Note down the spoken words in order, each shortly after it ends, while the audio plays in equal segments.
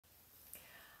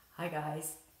Hi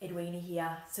guys, Edwina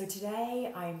here. So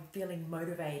today I'm feeling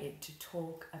motivated to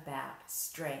talk about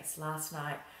stress. Last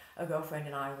night a girlfriend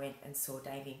and I went and saw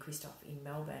Damien Christoph in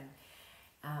Melbourne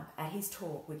at his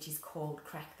talk, which is called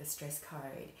Crack the Stress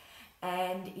Code.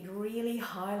 And it really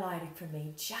highlighted for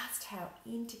me just how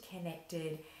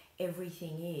interconnected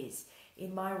everything is.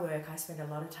 In my work, I spend a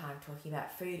lot of time talking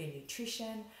about food and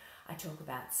nutrition. I talk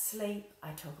about sleep,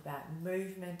 I talk about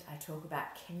movement, I talk about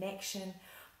connection,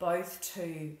 both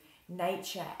to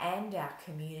nature and our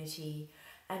community.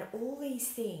 And all these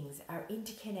things are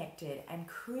interconnected and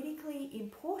critically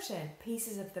important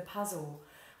pieces of the puzzle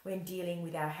when dealing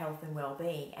with our health and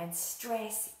well-being. And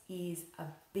stress is a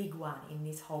big one in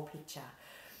this whole picture.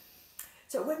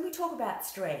 So when we talk about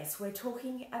stress, we're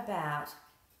talking about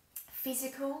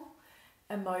physical,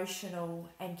 emotional,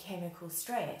 and chemical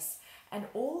stress. And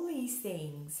all these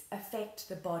things affect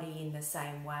the body in the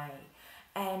same way.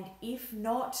 And if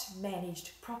not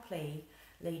managed properly,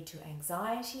 lead to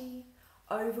anxiety,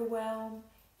 overwhelm,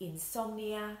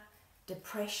 insomnia,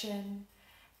 depression,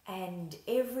 and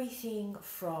everything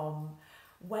from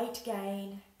weight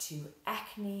gain to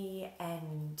acne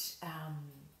and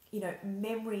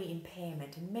memory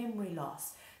impairment and memory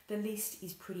loss. The list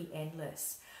is pretty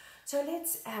endless. So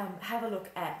let's have a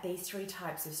look at these three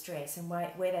types of stress and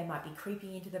where they might be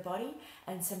creeping into the body,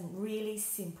 and some really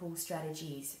simple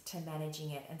strategies to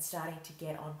managing it and starting to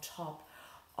get on top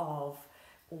of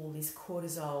all this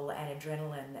cortisol and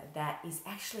adrenaline that is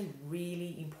actually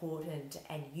really important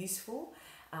and useful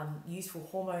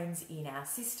hormones in our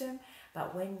system,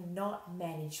 but when not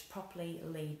managed properly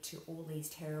lead to all these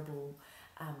terrible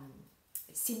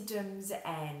symptoms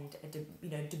and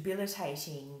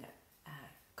debilitating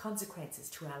consequences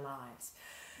to our lives.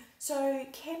 So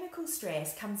chemical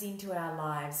stress comes into our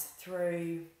lives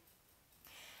through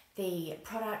the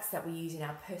products that we use in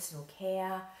our personal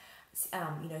care.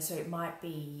 So it might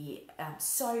be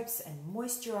soaps and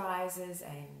moisturizers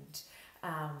and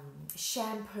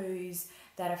shampoos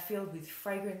that are filled with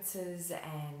fragrances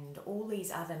and all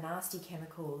these other nasty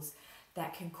chemicals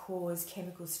that can cause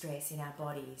chemical stress in our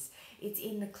bodies. It's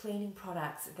in the cleaning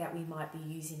products that we might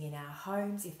be using in our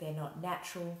homes if they're not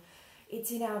natural. It's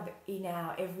in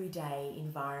our everyday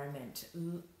environment,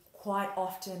 quite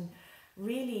often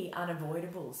really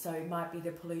unavoidable. So it might be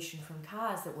the pollution from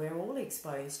cars that we're all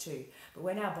exposed to. But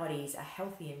when our bodies are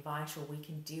healthy and vital, we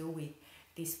can deal with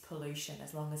this pollution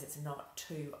as long as it's not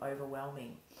too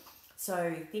overwhelming.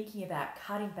 So thinking about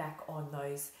cutting back on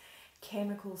those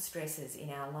chemical stresses in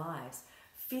our lives.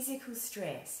 Physical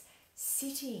stress,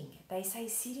 sitting. They say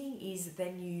sitting is the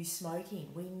new smoking.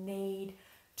 We need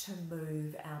to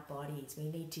move our bodies.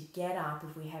 We need to get up.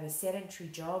 If we have a sedentary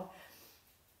job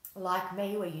like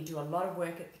me, where you do a lot of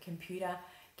work at the computer,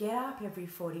 get up every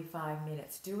 45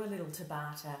 minutes, do a little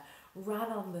Tabata,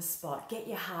 run on the spot, get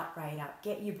your heart rate up,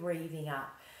 get your breathing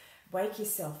up, wake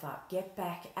yourself up, get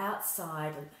back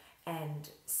outside and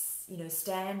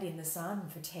stand in the sun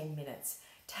for 10 minutes.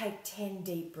 Take 10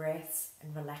 deep breaths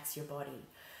and relax your body.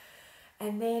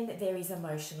 And then there is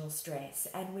emotional stress,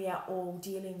 and we are all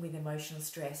dealing with emotional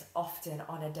stress often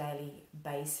on a daily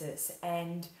basis,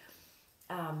 and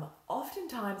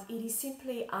oftentimes it is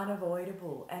simply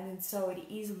unavoidable, and so it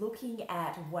is looking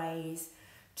at ways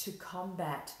to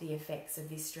combat the effects of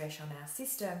this stress on our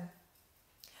system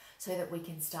so that we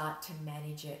can start to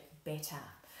manage it better.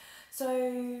 So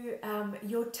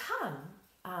your tongue,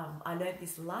 I learned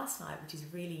this last night, which is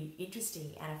really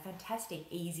interesting and a fantastic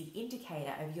easy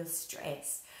indicator of your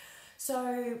stress.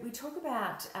 So we talk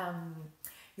about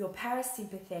your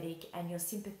parasympathetic and your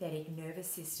sympathetic nervous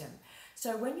system.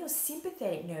 So when your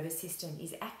sympathetic nervous system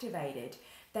is activated,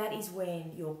 that is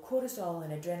when your cortisol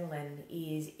and adrenaline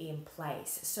is in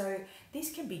place. So this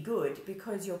can be good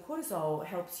because your cortisol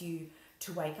helps you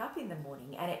to wake up in the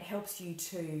morning, and it helps you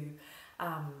to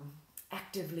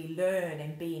actively learn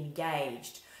and be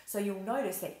engaged. So you'll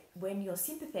notice that when your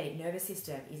sympathetic nervous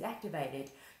system is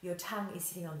activated, your tongue is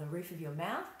sitting on the roof of your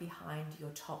mouth behind your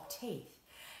top teeth.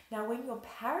 Now when your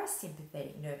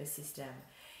parasympathetic nervous system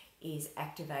is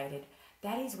activated,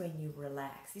 that is when you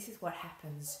relax. This is what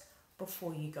happens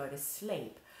before you go to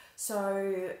sleep.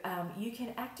 So you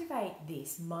can activate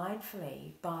this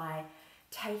mindfully by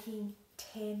taking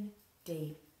 10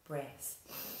 deep breaths.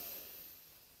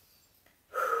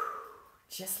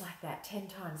 Just like that, 10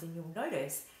 times, and you'll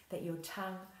notice that your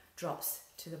tongue drops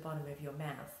to the bottom of your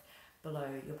mouth, below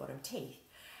your bottom teeth.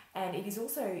 And it is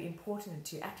also important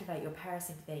to activate your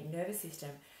parasympathetic nervous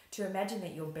system to imagine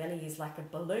that your belly is like a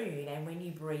balloon, and when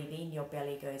you breathe in, your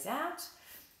belly goes out.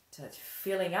 So it's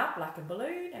filling up like a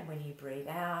balloon, and when you breathe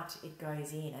out, it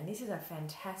goes in. And this is a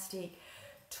fantastic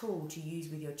tool to use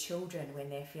with your children when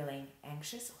they're feeling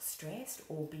anxious or stressed,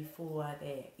 or before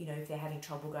they're, if they're having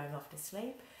trouble going off to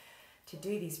sleep, to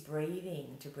do this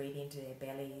breathing, to breathe into their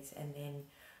bellies and then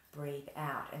breathe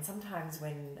out. And sometimes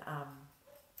when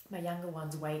my younger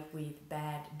ones wake with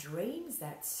bad dreams,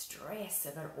 that stress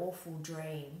of an awful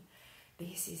dream,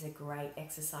 this is a great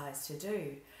exercise to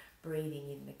do. Breathing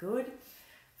in the good,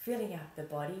 filling up the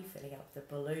body, filling up the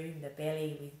balloon, the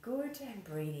belly with good, and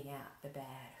breathing out the bad.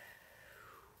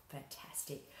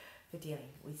 Fantastic for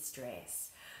dealing with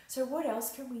stress. So what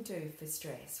else can we do for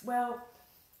stress? Well,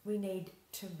 we need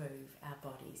to move our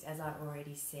bodies, as I've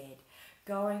already said.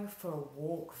 Going for a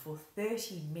walk for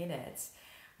 30 minutes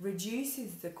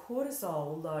reduces the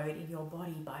cortisol load in your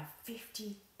body by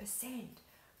 50%.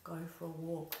 Go for a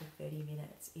walk for 30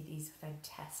 minutes. It is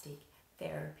fantastic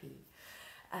therapy.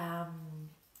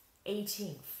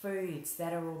 Eating foods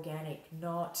that are organic,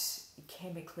 not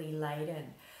chemically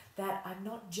laden, that are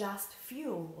not just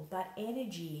fuel but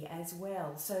energy as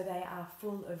well. So they are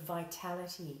full of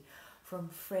vitality from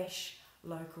fresh,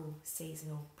 local,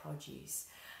 seasonal produce.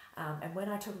 And when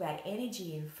I talk about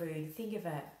energy in food, think of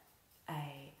a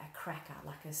cracker,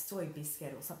 like a soy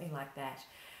biscuit or something like that,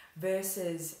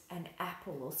 versus an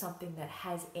apple or something that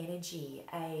has energy.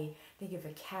 Think of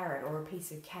a carrot or a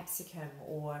piece of capsicum,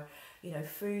 or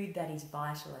food that is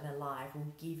vital and alive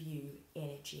will give you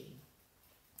energy.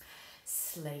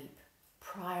 Sleep.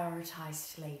 Prioritize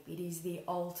sleep. It is the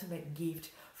ultimate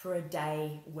gift for a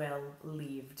day well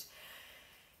lived.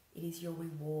 It is your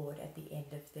reward at the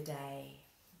end of the day.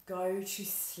 Go to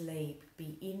sleep,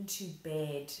 be into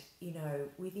bed,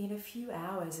 within a few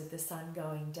hours of the sun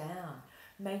going down.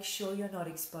 Make sure you're not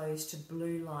exposed to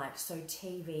blue light, so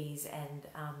TVs and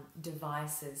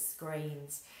devices,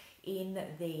 screens, in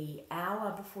the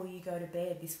hour before you go to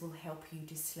bed. This will help you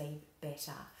to sleep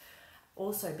better.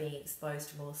 Also, being exposed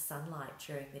to more sunlight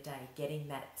during the day, getting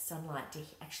that sunlight to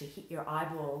actually hit your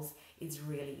eyeballs is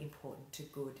really important to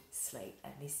good sleep,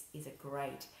 and this is a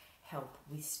great help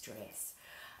with stress.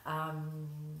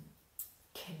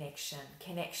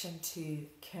 Connection to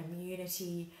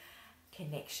community,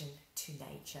 connection to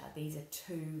nature. These are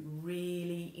two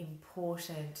really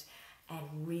important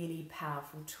and really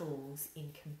powerful tools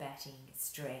in combating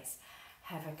stress.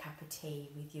 Have a cup of tea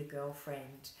with your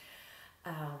girlfriend.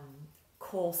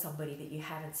 Call somebody that you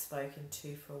haven't spoken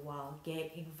to for a while.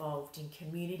 Get involved in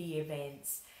community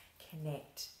events.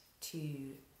 Connect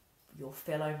to your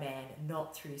fellow man,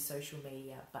 not through social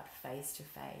media, but face to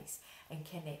face, and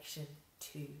connection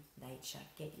to nature.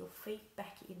 Get your feet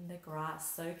back in the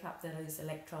grass, soak up those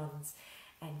electrons,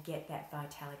 and get that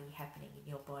vitality happening in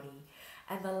your body.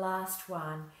 And the last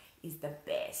one is the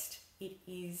best. It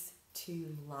is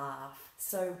to laugh.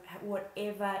 So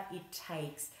whatever it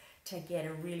takes to get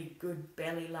a really good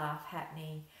belly laugh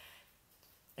happening,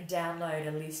 download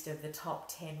a list of the top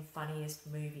 10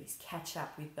 funniest movies. Catch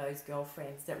up with those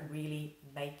girlfriends that really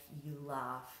make you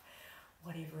laugh.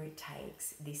 Whatever it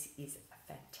takes, this is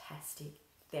a fantastic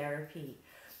therapy.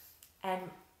 And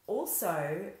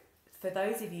also, for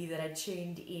those of you that are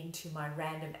tuned into my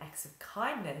Random Acts of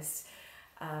Kindness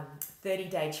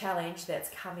 30-day challenge that's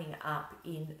coming up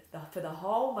for the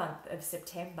whole month of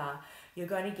September, you're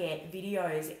going to get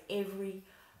videos every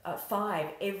 5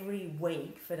 every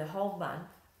week for the whole month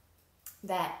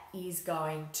that is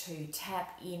going to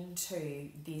tap into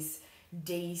this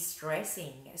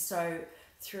de-stressing. So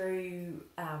through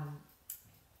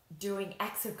doing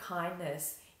acts of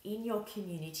kindness in your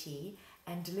community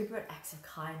and deliberate acts of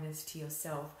kindness to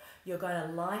yourself, you're going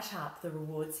to light up the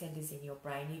reward centers in your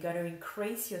brain. You're going to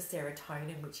increase your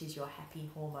serotonin, which is your happy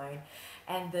hormone,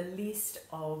 and the list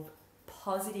of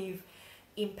positive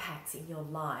impacts in your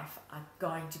life are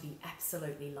going to be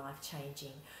absolutely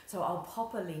life-changing. So I'll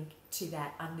pop a link to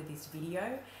that under this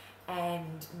video,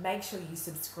 and make sure you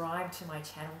subscribe to my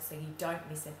channel so you don't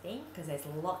miss a thing, because there's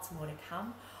lots more to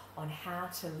come on how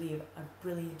to live a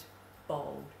brilliant,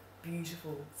 bold,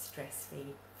 beautiful,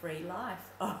 stress-free life.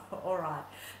 All right,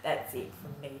 that's it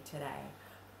from me today.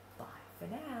 Bye for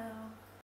now.